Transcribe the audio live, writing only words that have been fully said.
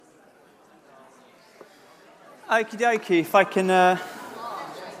Okie dokie, if I can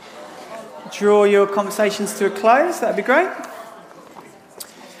draw your conversations to a close, that'd be great.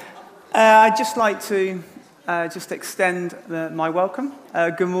 I'd just like to just extend my welcome.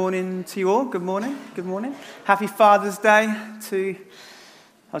 Good morning to you all. Good morning. Good morning. Happy Father's Day to,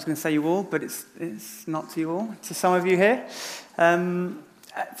 I was going to say you all, but it's not to you all. To some of you here. For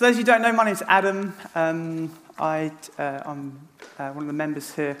those who don't know, my name's Adam. I'm one of the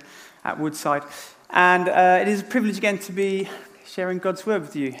members here at Woodside. And it is a privilege again to be sharing God's word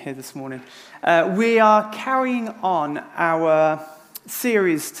with you here this morning. We are carrying on our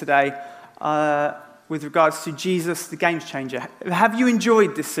series today with regards to Jesus, the Game Changer. Have you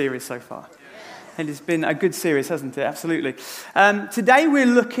enjoyed this series so far? It has been a good series, hasn't it? Absolutely. Today we're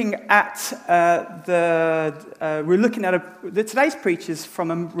looking at today's preachers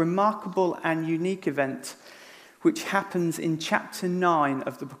from a remarkable and unique event which happens in chapter 9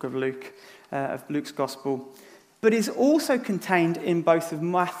 of the book of Luke, of Luke's Gospel, but is also contained in both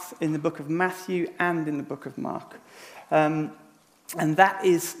in the book of Matthew and in the book of Mark. And that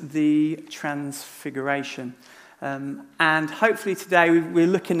is the Transfiguration. And hopefully today we're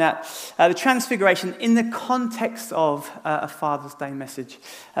looking at the Transfiguration in the context of a Father's Day message.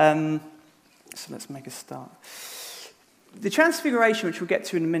 So let's make a start. The Transfiguration, which we'll get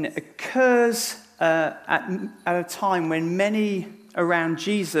to in a minute, occurs at a time when many around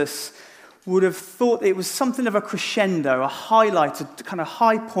Jesus would have thought it was something of a crescendo, a highlight, a kind of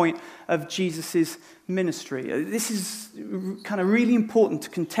high point of Jesus' ministry. This is kind of really important to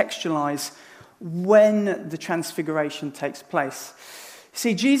contextualize when the Transfiguration takes place.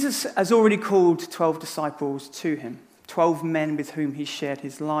 See, Jesus has already called 12 disciples to him, 12 men with whom he shared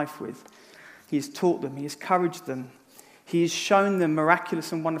his life with. He has taught them, he has encouraged them, he has shown them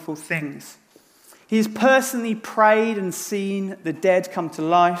miraculous and wonderful things. He has personally prayed and seen the dead come to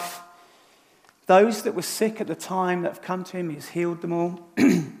life. Those that were sick at the time that have come to him, he has healed them all.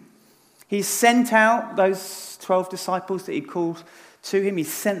 He's sent out those 12 disciples that he called to him. He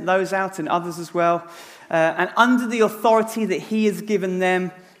sent those out and others as well. And under the authority that he has given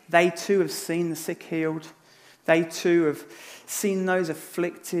them, they too have seen the sick healed. They too have seen those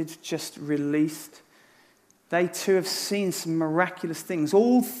afflicted just released. They too have seen some miraculous things,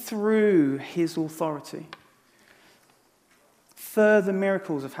 all through his authority. Further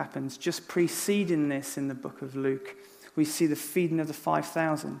miracles have happened just preceding this in the book of Luke. We see the feeding of the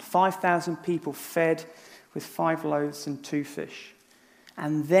 5,000. 5,000 people fed with 5 loaves and 2 fish.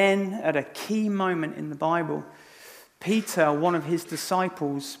 And then at a key moment in the Bible, Peter, one of his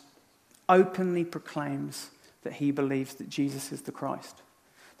disciples, openly proclaims that he believes that Jesus is the Christ.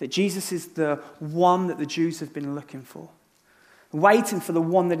 That Jesus is the one that the Jews have been looking for. Waiting for the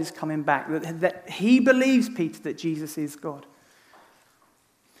one that is coming back. That he believes, Peter, that Jesus is God.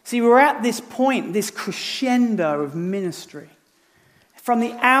 See, we're at this point, this crescendo of ministry. From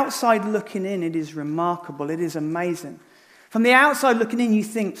the outside looking in, it is remarkable. It is amazing. From the outside looking in, you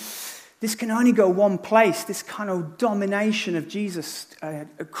think, this can only go one place. This kind of domination of Jesus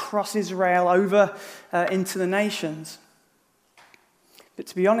across Israel, over into the nations. But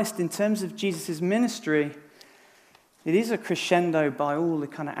to be honest, in terms of Jesus' ministry, it is a crescendo by all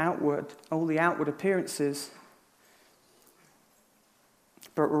the outward appearances.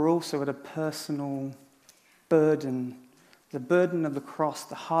 But we're also at a personal burden. The burden of the cross,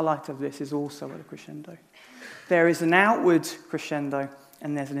 the highlight of this, is also at a crescendo. There is an outward crescendo,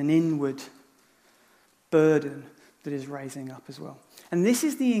 and there's an inward burden that is raising up as well. And this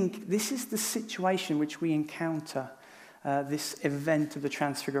is the situation which we encounter, this event of the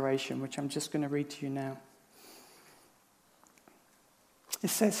Transfiguration, which I'm just going to read to you now. It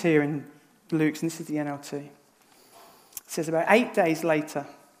says here in Luke's, and this is the NLT. It says, about 8 days later,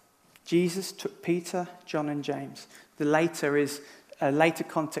 Jesus took Peter, John, and James. The later is a later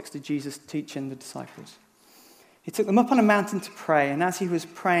context of Jesus teaching the disciples. He took them up on a mountain to pray, and as he was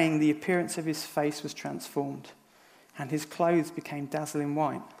praying, the appearance of his face was transformed, and his clothes became dazzling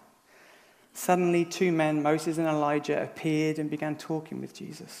white. Suddenly, 2 men, Moses and Elijah, appeared and began talking with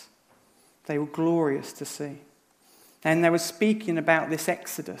Jesus. They were glorious to see. And they were speaking about this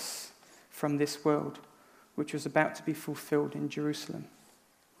exodus from this world, which was about to be fulfilled in Jerusalem.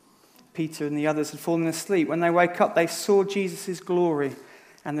 Peter and the others had fallen asleep. When they woke up, they saw Jesus' glory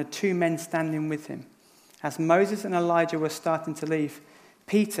and the 2 men standing with him. As Moses and Elijah were starting to leave,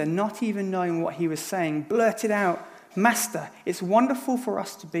 Peter, not even knowing what he was saying, blurted out, "Master, it's wonderful for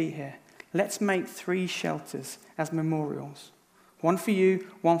us to be here. Let's make 3 shelters as memorials. One for you,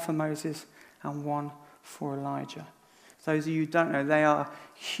 one for Moses, and one for Elijah." For those of you who don't know, they are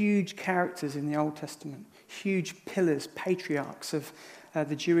huge characters in the Old Testament. Huge pillars, patriarchs of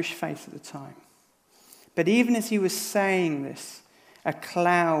the Jewish faith at the time. But even as he was saying this, a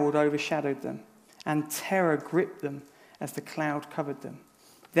cloud overshadowed them, and terror gripped them as the cloud covered them.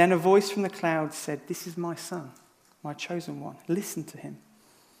 Then a voice from the cloud said, "This is my son, my chosen one. Listen to him."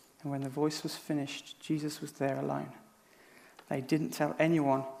 And when the voice was finished, Jesus was there alone. They didn't tell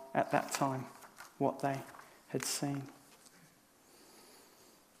anyone at that time what they had seen.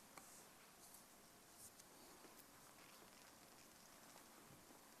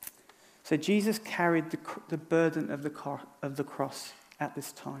 So Jesus carried the burden of the cross at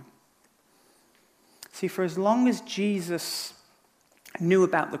this time. See, for as long as Jesus knew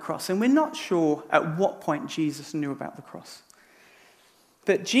about the cross, and we're not sure at what point Jesus knew about the cross,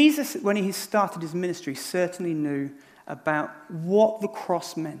 but Jesus, when he started his ministry, certainly knew about what the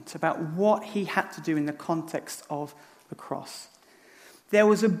cross meant, about what he had to do in the context of the cross. There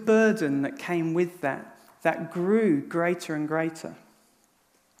was a burden that came with that grew greater and greater.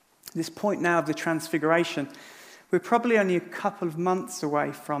 This point now of the transfiguration, we're probably only a couple of months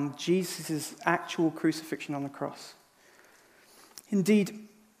away from Jesus' actual crucifixion on the cross. Indeed,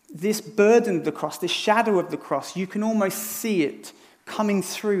 this burden of the cross, this shadow of the cross, you can almost see it coming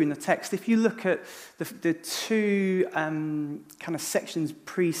through in the text. If you look at the two kind of sections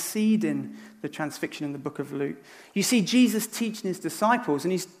preceding the transfixion in the book of Luke, you see Jesus teaching his disciples,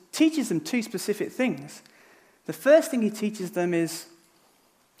 and he teaches them two specific things. The first thing he teaches them is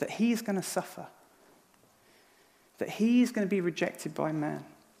that he is going to suffer, that he is going to be rejected by man,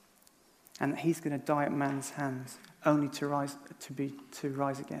 and that he's going to die at man's hands, only to rise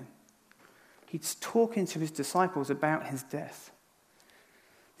again. He's talking to his disciples about his death.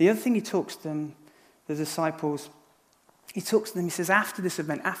 The other thing he talks to them, the disciples, he says, after this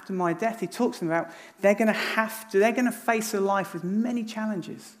event, after my death, he talks to them about they're going to face a life with many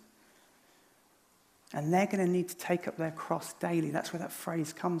challenges. And they're going to need to take up their cross daily. That's where that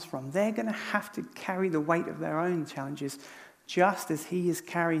phrase comes from. They're going to have to carry the weight of their own challenges, just as he is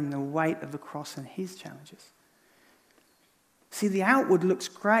carrying the weight of the cross and his challenges. See, the outward looks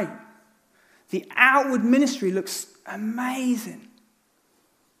great. The outward ministry looks amazing.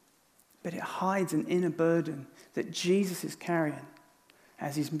 But it hides an inner burden that Jesus is carrying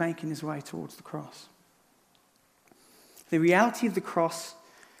as he's making his way towards the cross. The reality of the cross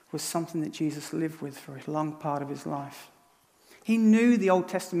was something that Jesus lived with for a long part of his life. He knew the Old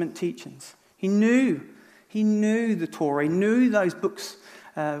Testament teachings. He knew the Torah. He knew those books.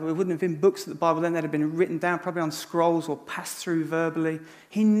 It wouldn't have been books of the Bible then that had been written down probably on scrolls or passed through verbally.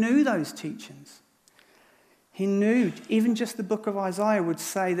 He knew those teachings. He knew, even just the book of Isaiah would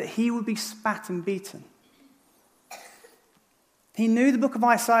say that he would be spat and beaten. He knew the book of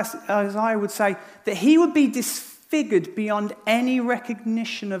Isaiah would say that he would be disfigured beyond any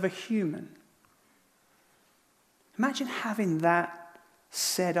recognition of a human. Imagine having that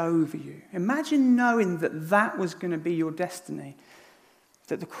said over you. Imagine knowing that that was going to be your destiny,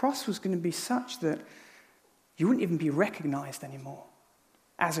 that the cross was going to be such that you wouldn't even be recognized anymore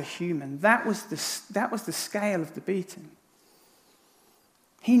as a human. That was the scale of the beating.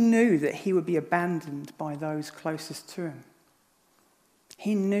 He knew that he would be abandoned by those closest to him.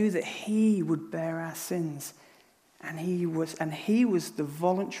 He knew that he would bear our sins, and he was the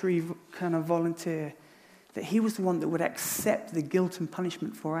voluntary kind of volunteer, that he was the one that would accept the guilt and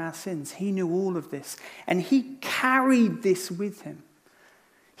punishment for our sins. He knew all of this, and he carried this with him.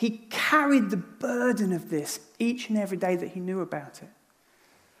 He carried the burden of this each and every day that he knew about it.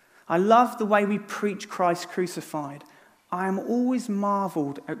 I love the way we preach Christ crucified. I am always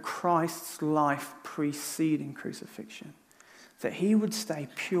marveled at Christ's life preceding crucifixion, that he would stay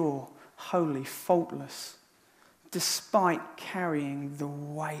pure, holy, faultless, despite carrying the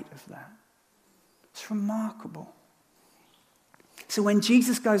weight of that. It's remarkable. So when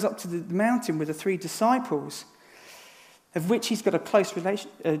Jesus goes up to the mountain with the three disciples, of which he's got a close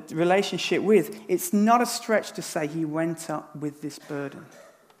relationship with, it's not a stretch to say he went up with this burden.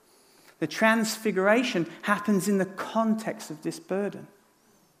 The transfiguration happens in the context of this burden.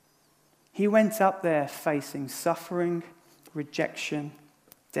 He went up there facing suffering, rejection,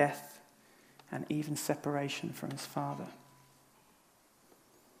 death, and even separation from his Father.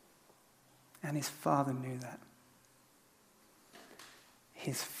 And his Father knew that.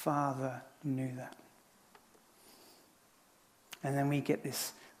 His Father knew that. And then we get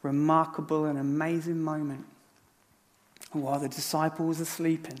this remarkable and amazing moment while the disciples are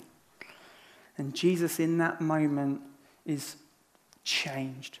sleeping. And Jesus in that moment is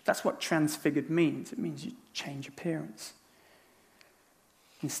changed. That's what transfigured means. It means you change appearance.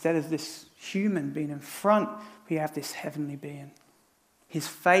 Instead of this human being in front, we have this heavenly being. His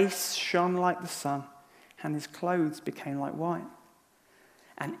face shone like the sun, and his clothes became like white.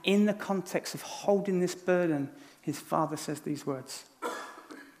 And in the context of holding this burden, his father says these words,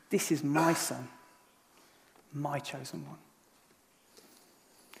 "This is my son, my chosen one."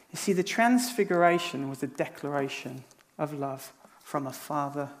 You see, the transfiguration was a declaration of love from a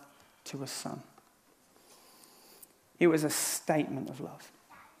father to a son. It was a statement of love.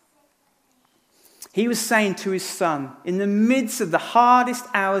 He was saying to his son, in the midst of the hardest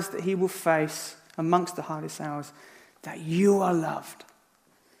hours that he will face, amongst the hardest hours, that you are loved.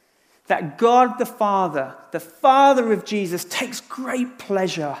 That God the Father of Jesus, takes great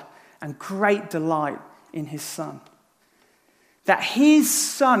pleasure and great delight in his son. That his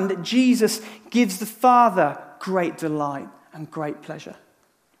son, that Jesus, gives the Father great delight and great pleasure.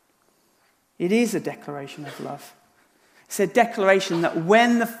 It is a declaration of love. It's a declaration that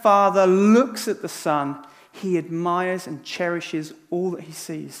when the Father looks at the Son, he admires and cherishes all that he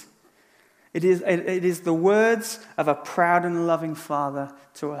sees. It is the words of a proud and loving father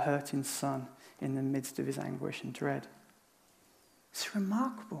to a hurting son in the midst of his anguish and dread. It's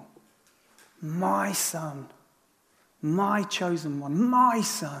remarkable. My son, my chosen one, my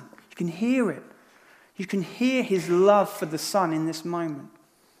son. You can hear it. You can hear his love for the son in this moment.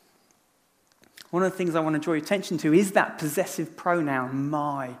 One of the things I want to draw your attention to is that possessive pronoun,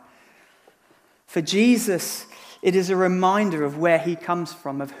 my. For Jesus, it is a reminder of where he comes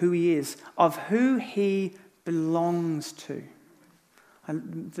from, of who he is, of who he belongs to.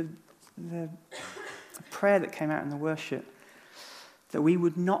 The prayer that came out in the worship, that we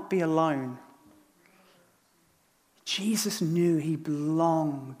would not be alone. Jesus knew he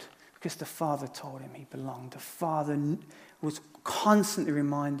belonged because the Father told him he belonged. The Father was constantly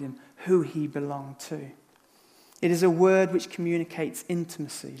reminding him who he belonged to. It is a word which communicates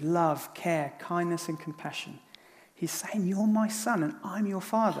intimacy, love, care, kindness, and compassion. He's saying, you're my son and I'm your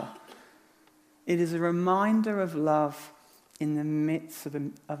father. It is a reminder of love in the midst of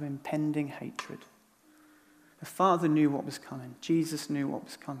impending hatred. The Father knew what was coming. Jesus knew what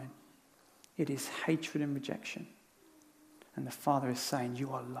was coming. It is hatred and rejection. And the Father is saying,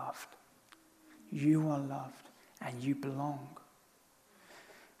 you are loved. You are loved and you belong.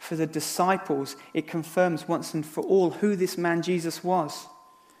 For the disciples, it confirms once and for all who this man Jesus was.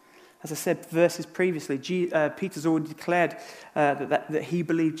 As I said verses previously, Peter's already declared that he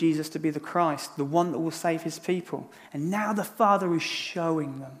believed Jesus to be the Christ, the one that will save his people. And now the Father is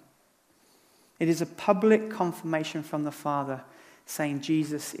showing them. It is a public confirmation from the Father saying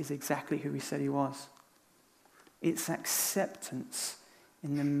Jesus is exactly who he said he was. It's acceptance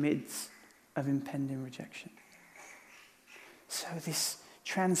in the midst of impending rejection. So this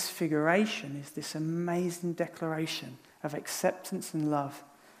transfiguration is this amazing declaration of acceptance and love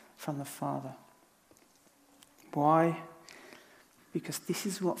from the Father. Why? Because this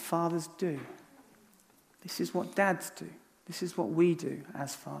is what fathers do. This is what dads do. This is what we do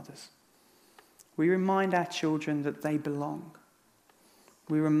as fathers. We remind our children that they belong.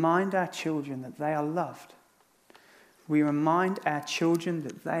 We remind our children that they are loved. We remind our children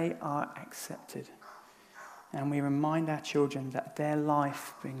that they are accepted. And we remind our children that their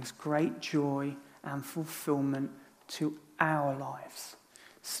life brings great joy and fulfillment to our lives.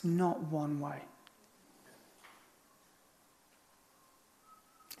 It's not one way.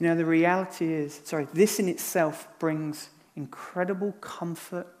 You know, the reality is, this in itself brings incredible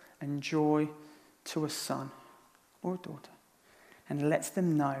comfort and joy to a son or a daughter and lets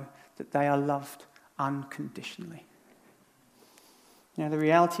them know that they are loved unconditionally. You know, the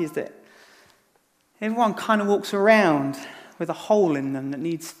reality is that everyone kind of walks around with a hole in them that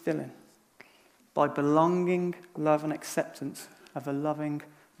needs filling by belonging, love, and acceptance of a loving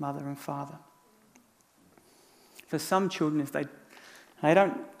mother and father. For some children, if they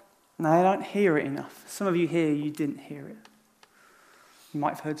don't hear it enough. Some of you here, you didn't hear it. You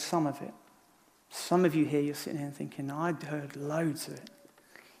might have heard some of it. Some of you here, you're sitting here thinking, I'd heard loads of it.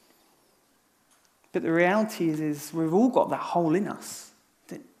 But the reality is we've all got that hole in us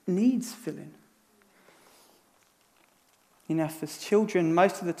that needs filling. You know, for children,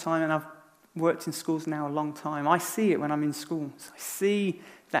 most of the time, and I've worked in schools now a long time, I see it when I'm in schools. I see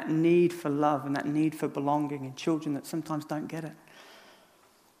that need for love and that need for belonging in children that sometimes don't get it.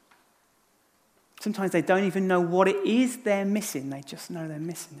 Sometimes they don't even know what it is they're missing. They just know they're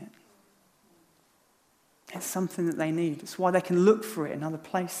missing it. It's something that they need. It's why they can look for it in other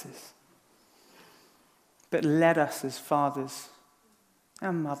places. But let us as fathers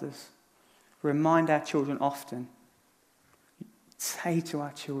and mothers remind our children often, say to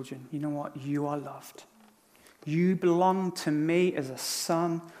our children, you know what? You are loved. You belong to me as a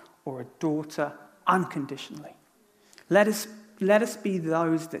son or a daughter unconditionally. Let us be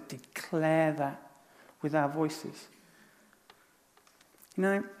those that declare that with our voices.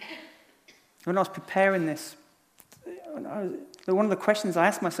 When I was preparing this, one of the questions I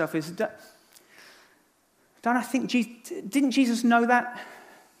asked myself is, don't I think, didn't Jesus know that?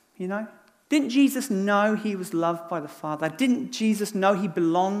 Didn't Jesus know he was loved by the Father? Didn't Jesus know he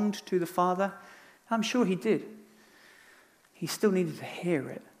belonged to the Father? I'm sure he did. He still needed to hear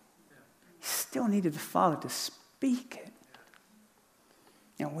it. He still needed the Father to speak it.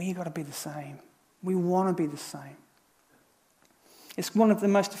 We've got to be the same. We want to be the same. It's one of the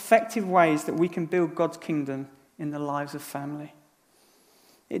most effective ways that we can build God's kingdom in the lives of family.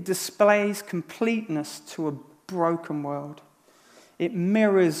 It displays completeness to a broken world. It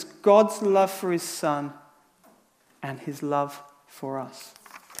mirrors God's love for his Son and his love for us.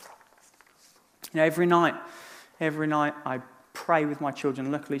 Every night I pray with my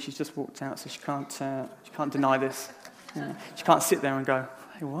children. Luckily, she's just walked out, so she can't deny this. She can't sit there and go,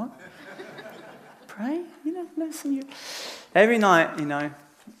 "Hey, what? Pray? Listen, you." Every night,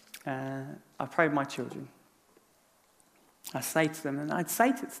 I pray with my children. I say to them, and I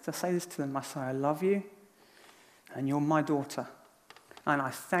say this to them. I say, "I love you, and you're my daughter, and I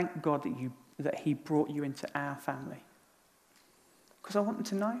thank God that He brought you into our family." Because I want them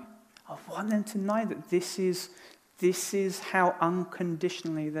to know. I want them to know that this is how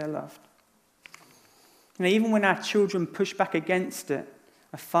unconditionally they're loved. Even when our children push back against it,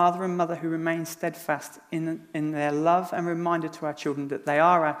 a father and mother who remain steadfast in their love and reminder to our children that they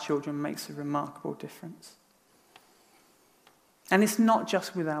are our children makes a remarkable difference. And it's not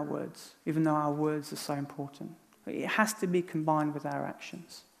just with our words, even though our words are so important. It has to be combined with our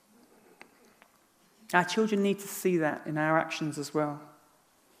actions. Our children need to see that in our actions as well.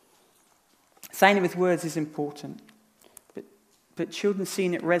 Saying it with words is important, but children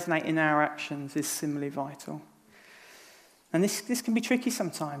seeing it resonate in our actions is similarly vital. And this can be tricky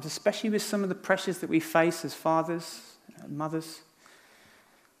sometimes, especially with some of the pressures that we face as fathers, mothers.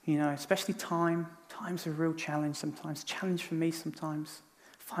 Especially time. Time's a real challenge sometimes. Challenge for me sometimes.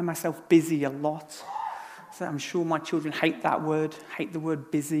 I find myself busy a lot. So I'm sure my children hate that word, hate the word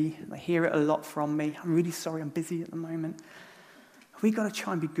busy. They hear it a lot from me. I'm really sorry I'm busy at the moment. We've got to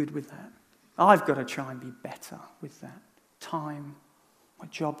try and be good with that. I've got to try and be better with that. Time, my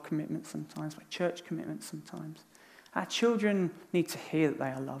job commitment sometimes, my church commitment sometimes. Our children need to hear that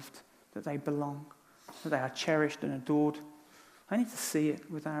they are loved, that they belong, that they are cherished and adored. They need to see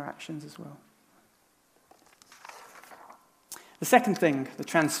it with our actions as well. The second thing the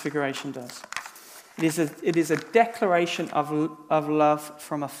Transfiguration does, it is a declaration of love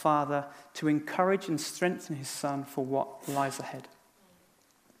from a father to encourage and strengthen his son for what lies ahead.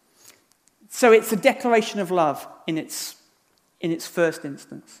 So it's a declaration of love in its first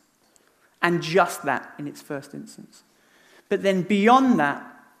instance. And just that in its first instance. But then beyond that,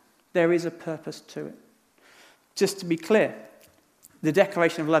 there is a purpose to it. Just to be clear, the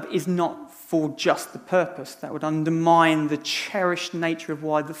declaration of love is not for just the purpose. That would undermine the cherished nature of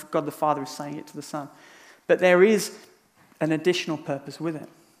why God the Father is saying it to the Son. But there is an additional purpose with it.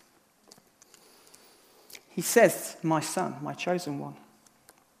 He says, "My son, my chosen one."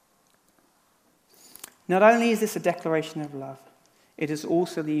 Not only is this a declaration of love, it is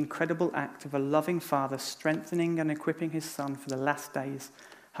also the incredible act of a loving father strengthening and equipping his son for the last days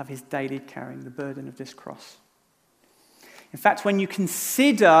of his daily carrying the burden of this cross. In fact, when you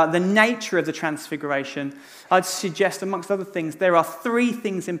consider the nature of the Transfiguration, I'd suggest, amongst other things, there are three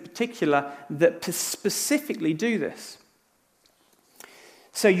things in particular that specifically do this.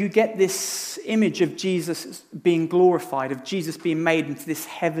 So you get this image of Jesus being glorified, of Jesus being made into this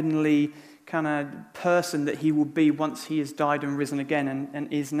heavenly kind of person that he will be once he has died and risen again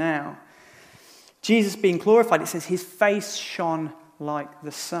and is now. Jesus being glorified, it says his face shone like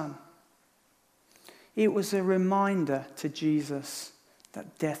the sun. It was a reminder to Jesus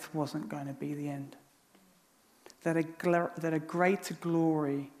that death wasn't going to be the end. That a greater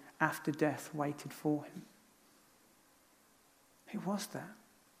glory after death waited for him. It was that.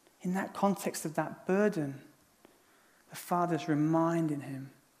 In that context of that burden, the Father's reminding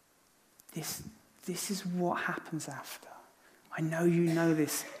him, this is what happens after. I know you know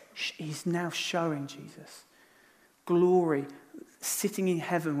this. He's now showing Jesus. Glory, sitting in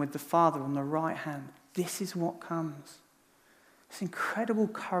heaven with the Father on the right hand. This is what comes. It's incredible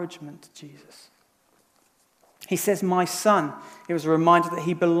encouragement to Jesus. He says, "My son." It was a reminder that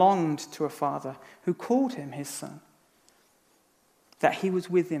he belonged to a father who called him his son. That he was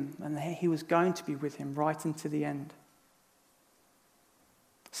with him and that he was going to be with him right into the end.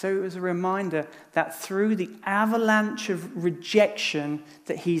 So it was a reminder that through the avalanche of rejection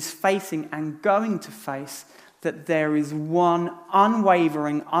that he's facing and going to face, that there is one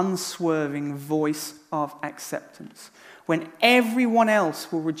unwavering, unswerving voice of acceptance. when everyone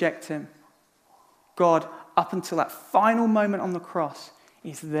else will reject him, God, up until that final moment on the cross,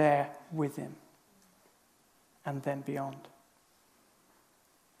 is there with him and then beyond.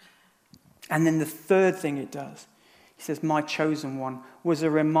 And then the third thing it does, he says, my chosen one, was a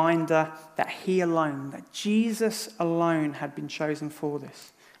reminder that he alone, that Jesus alone had been chosen for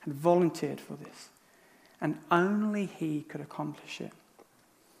this, had volunteered for this, and only he could accomplish it.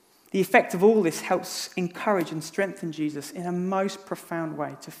 The effect of all this helps encourage and strengthen Jesus in a most profound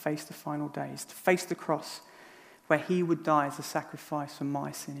way to face the final days, to face the cross, where he would die as a sacrifice for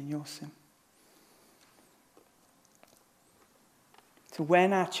my sin and your sin. So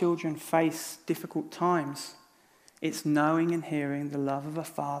when our children face difficult times, it's knowing and hearing the love of a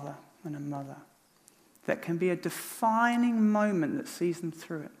father and a mother that can be a defining moment that sees them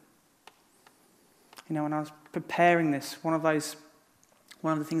through it. You know, when I was preparing this, one of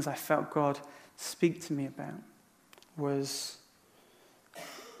the things I felt God speak to me about was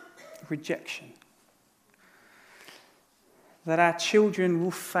rejection. That our children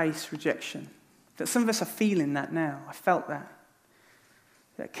will face rejection. That some of us are feeling that now. I felt that.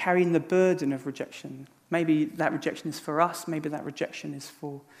 That carrying the burden of rejection. Maybe that rejection is for us. Maybe that rejection is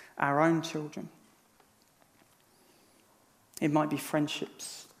for our own children. It might be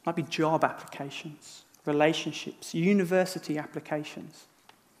friendships. It might be job applications, relationships, university applications.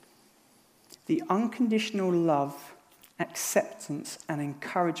 The unconditional love, acceptance, and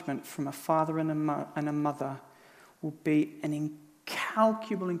encouragement from a father and a mother will be an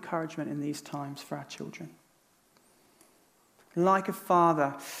incalculable encouragement in these times for our children. Like a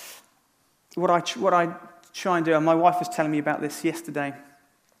father, what I try and do, and my wife was telling me about this yesterday.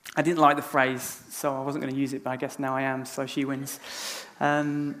 I didn't like the phrase, so I wasn't going to use it, but I guess now I am, so she wins.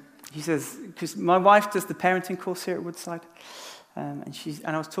 He says, because my wife does the parenting course here at Woodside, and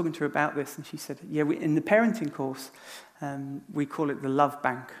I was talking to her about this, and she said, yeah, in the parenting course, we call it the love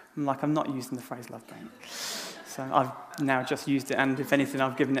bank. I'm not using the phrase love bank. So I've now just used it, and if anything,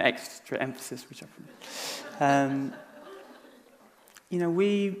 I've given it extra emphasis, which I've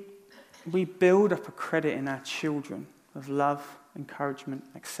we build up a credit in our children of love, encouragement,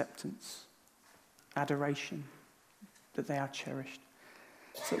 acceptance, adoration, that they are cherished.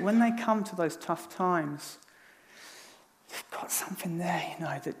 So when they come to those tough times, they've got something there,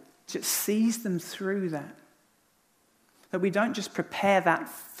 that just sees them through that. That we don't just prepare that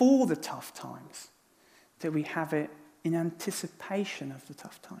for the tough times, that we have it in anticipation of the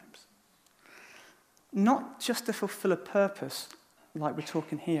tough times. Not just to fulfill a purpose, like we're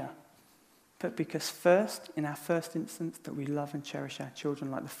talking here, but because first, in our first instance, that we love and cherish our children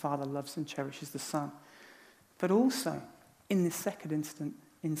like the Father loves and cherishes the Son. But also, in this second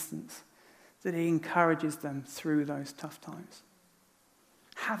instance, that he encourages them through those tough times.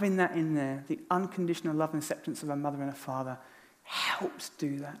 Having that in there, the unconditional love and acceptance of a mother and a father, helps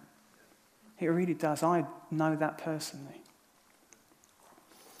do that. It really does. I know that personally.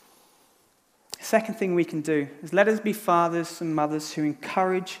 Second thing we can do is let us be fathers and mothers who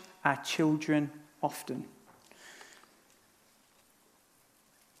encourage our children often.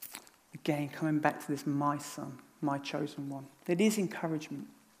 Again, coming back to this, my son, my chosen one. It is encouragement.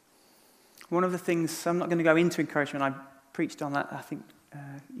 One of the things, I'm not going to go into encouragement, I preached on that, I think,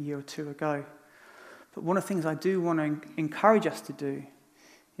 a year or two ago. But one of the things I do want to encourage us to do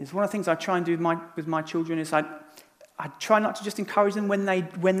is one of the things I try and do with my children is I try not to just encourage them when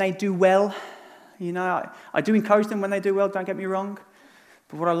they do well. I do encourage them when they do well, don't get me wrong.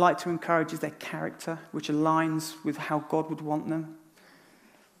 But what I like to encourage is their character, which aligns with how God would want them.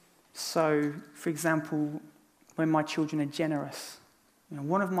 So, for example, when my children are generous,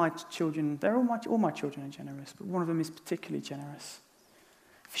 one of my children, all my children are generous, but one of them is particularly generous.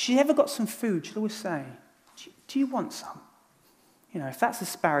 If she ever got some food, she'll always say, do you want some? If that's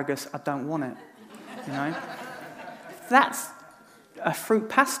asparagus, I don't want it. If that's a fruit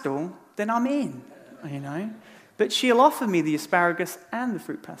pastel, then I'm in, But she'll offer me the asparagus and the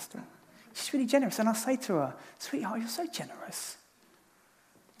fruit pastel. She's really generous. And I'll say to her, sweetheart, you're so generous.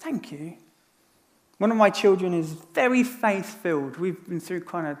 Thank you. One of my children is very faith-filled. We've been through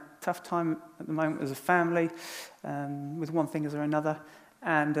quite a tough time at the moment as a family, with one thing or another.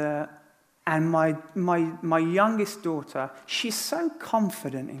 And my youngest daughter, she's so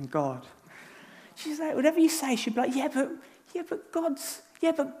confident in God. She's like, whatever you say, she'll be like, yeah, but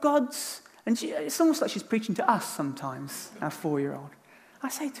God's. And it's almost like she's preaching to us sometimes, our 4-year-old. I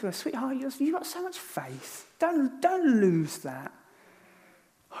say to her, sweetheart, you've got so much faith. Don't lose that.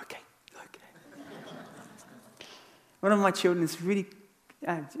 Okay. One of my children is really,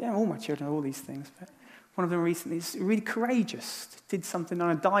 all my children are all these things, but one of them recently is really courageous. Did something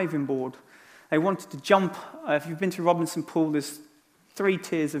on a diving board They wanted to jump. If you've been to Robinson Pool, there's 3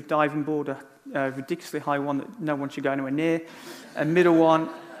 tiers of diving board, a ridiculously high one that no one should go anywhere near, a middle one,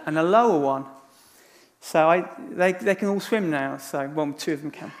 and a lower one. So they can all swim now, so 2 of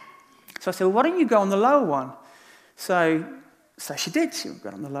them can. So I said, well, why don't you go on the lower one? So she did. She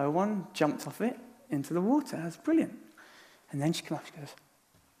got on the lower one, jumped off it into the water. That was brilliant. And then she came up, she goes,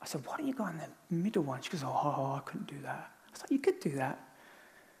 I said, why don't you go on the middle one? She goes, oh, I couldn't do that. I was like, you could do that.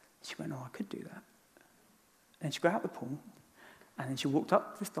 She went, oh, I could do that. And she got out the pool, and then she walked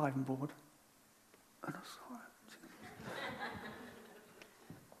up this diving board, and I saw her.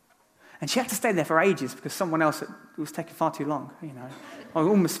 And she had to stay there for ages because someone else was taking far too long, you know. I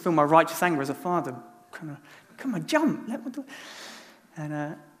almost feel my righteous anger as a father. Come on, jump. Let me do it.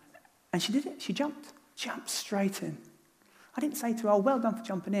 And she did it. She jumped straight in. I didn't say to her, oh, well done for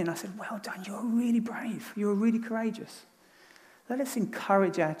jumping in. I said, well done. You're really brave. You're really courageous. Let us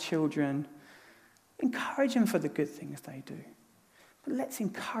encourage our children. Encourage them for the good things they do. But let's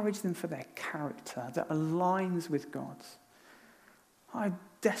encourage them for their character that aligns with God's. I'm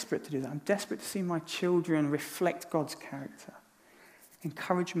desperate to do that. I'm desperate to see my children reflect God's character.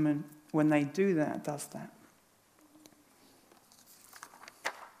 Encouragement, when they do that, does that.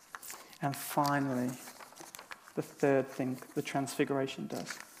 And finally, the third thing the Transfiguration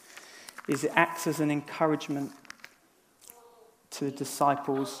does is it acts as an encouragement to the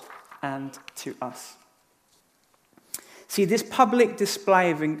disciples and to us. See, this public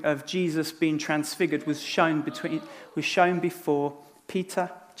display of Jesus being transfigured was shown before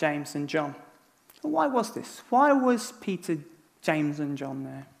Peter, James, and John. Why was this? Why was Peter, James, and John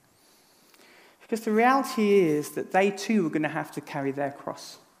there? Because the reality is that they too were going to have to carry their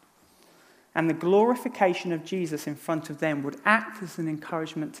cross. And the glorification of Jesus in front of them would act as an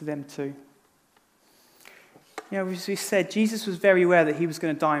encouragement to them too. You know, as we said, Jesus was very aware that he was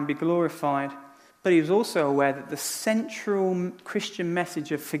going to die and be glorified, but he was also aware that the central Christian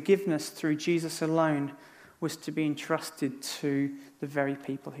message of forgiveness through Jesus alone was to be entrusted to the very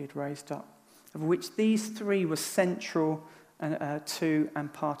people he had raised up, of which these 3 were central to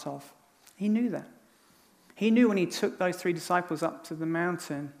and part of. He knew that. He knew when he took those 3 disciples up to the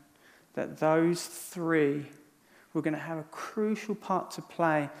mountain that those 3 were going to have a crucial part to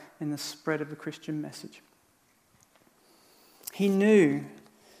play in the spread of the Christian message. He knew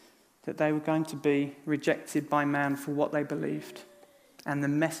that they were going to be rejected by man for what they believed and the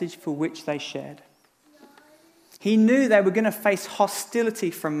message for which they shared. He knew they were going to face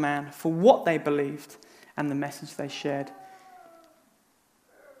hostility from man for what they believed and the message they shared.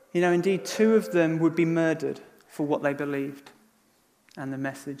 You know, indeed, 2 of them would be murdered for what they believed and the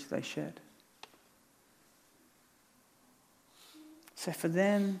message they shared. So for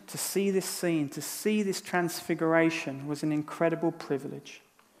them to see this scene, to see this transfiguration was an incredible privilege.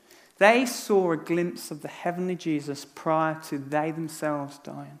 They saw a glimpse of the heavenly Jesus prior to they themselves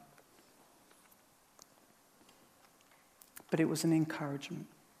dying. But it was an encouragement.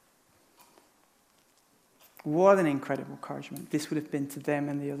 What an incredible encouragement this would have been to them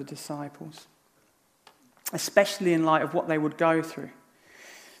and the other disciples, especially in light of what they would go through.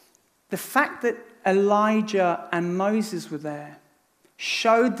 The fact that Elijah and Moses were there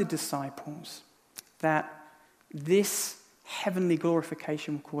showed the disciples that this heavenly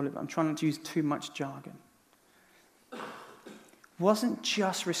glorification, we'll call it, but I'm trying not to use too much jargon, wasn't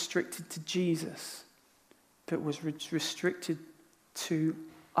just restricted to Jesus, but was restricted to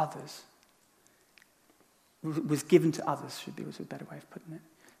others. Was given to others, was a better way of putting it.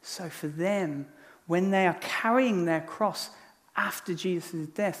 So for them, when they are carrying their cross after Jesus'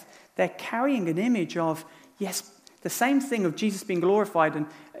 death, they're carrying an image of, yes, the same thing of Jesus being glorified and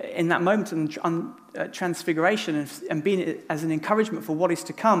in that moment of transfiguration and being as an encouragement for what is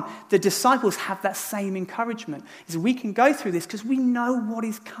to come. The disciples have that same encouragement. Is we can go through this because we know what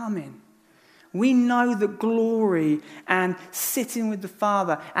is coming. We know that glory and sitting with the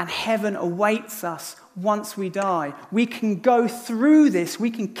Father and heaven awaits us once we die. We can go through this.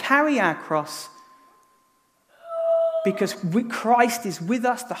 We can carry our cross because Christ is with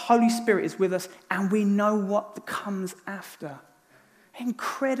us, the Holy Spirit is with us, and we know what comes after.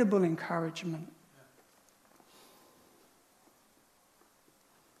 Incredible encouragement.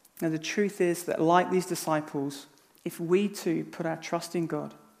 Now, the truth is that, like these disciples, if we too put our trust in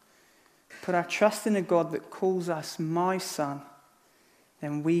God, put our trust in a God that calls us my son,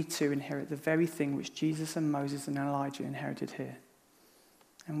 then we too inherit the very thing which Jesus and Moses and Elijah inherited here.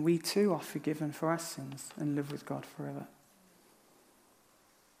 And we too are forgiven for our sins and live with God forever.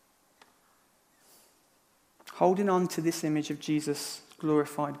 Holding on to this image of Jesus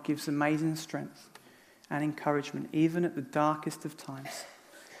glorified gives amazing strength and encouragement, even at the darkest of times.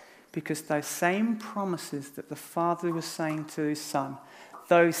 because those same promises that the Father was saying to his Son,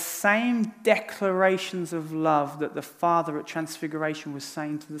 those same declarations of love that the Father at Transfiguration was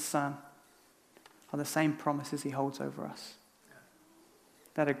saying to the Son, are the same promises he holds over us.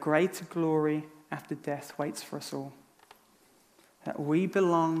 That a greater glory after death waits for us all. That we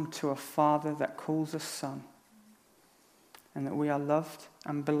belong to a Father that calls us Son. And that we are loved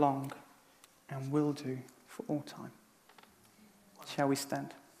and belong and will do for all time. Shall we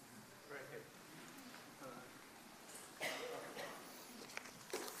stand?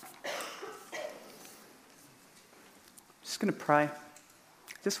 Just going to pray.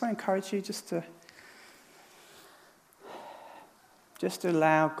 Just want to encourage you just to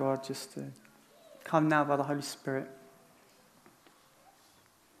allow God just to come now by the Holy Spirit.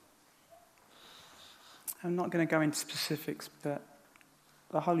 I'm not going to go into specifics, but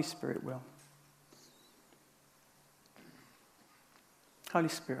the Holy Spirit will. Holy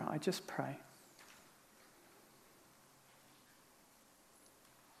Spirit, I just pray.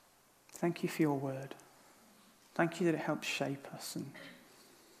 Thank you for your word. Thank you that it helps shape us and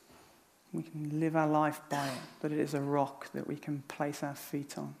we can live our life by it, that it is a rock that we can place our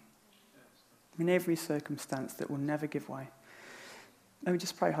feet on in every circumstance that will never give way. Let me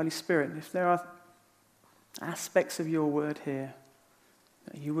just pray, Holy Spirit, if there are aspects of your word here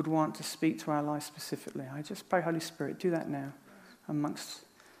that you would want to speak to our lives specifically, I just pray, Holy Spirit, do that now amongst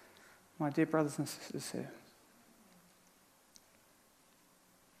my dear brothers and sisters here.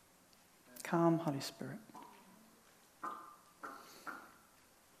 Come, Holy Spirit.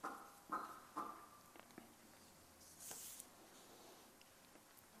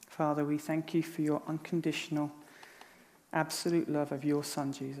 Father, we thank you for your unconditional, absolute love of your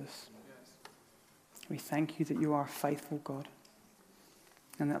Son, Jesus. We thank you that you are a faithful God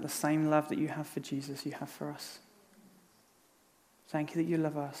and that the same love that you have for Jesus, you have for us. Thank you that you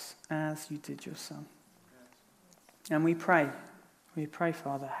love us as you did your Son. And we pray,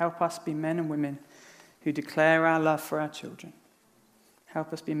 Father, help us be men and women who declare our love for our children.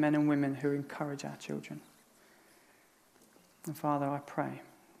 Help us be men and women who encourage our children. And Father, I pray,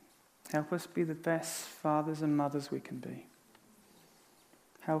 help us be the best fathers and mothers we can be.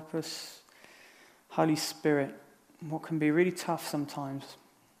 Help us, Holy Spirit, what can be really tough sometimes,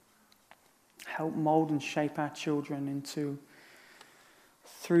 help mold and shape our children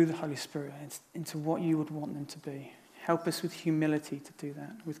through the Holy Spirit, into what you would want them to be. Help us with humility to do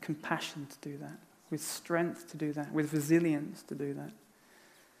that, with compassion to do that, with strength to do that, with resilience to do that.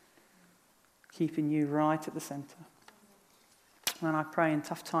 Keeping you right at the center. And I pray in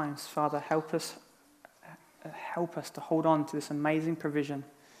tough times, Father, help us to hold on to this amazing provision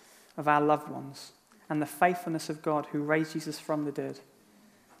of our loved ones and the faithfulness of God who raised Jesus from the dead,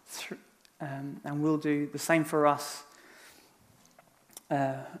 and will do the same for us.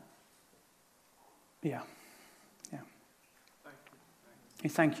 We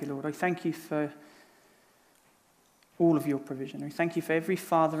thank you, Lord. I thank you for all of your provision. We thank you for every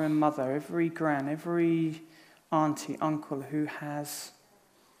father and mother, every gran, every auntie, uncle who has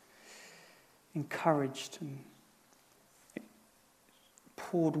encouraged and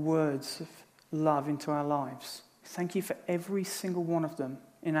poured words of love into our lives. Thank you for every single one of them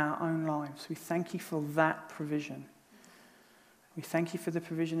in our own lives. We thank you for that provision. We thank you for the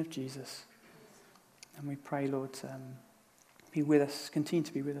provision of Jesus. And we pray, Lord, be with us, continue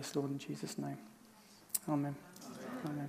to be with us, Lord, in Jesus' name. Amen.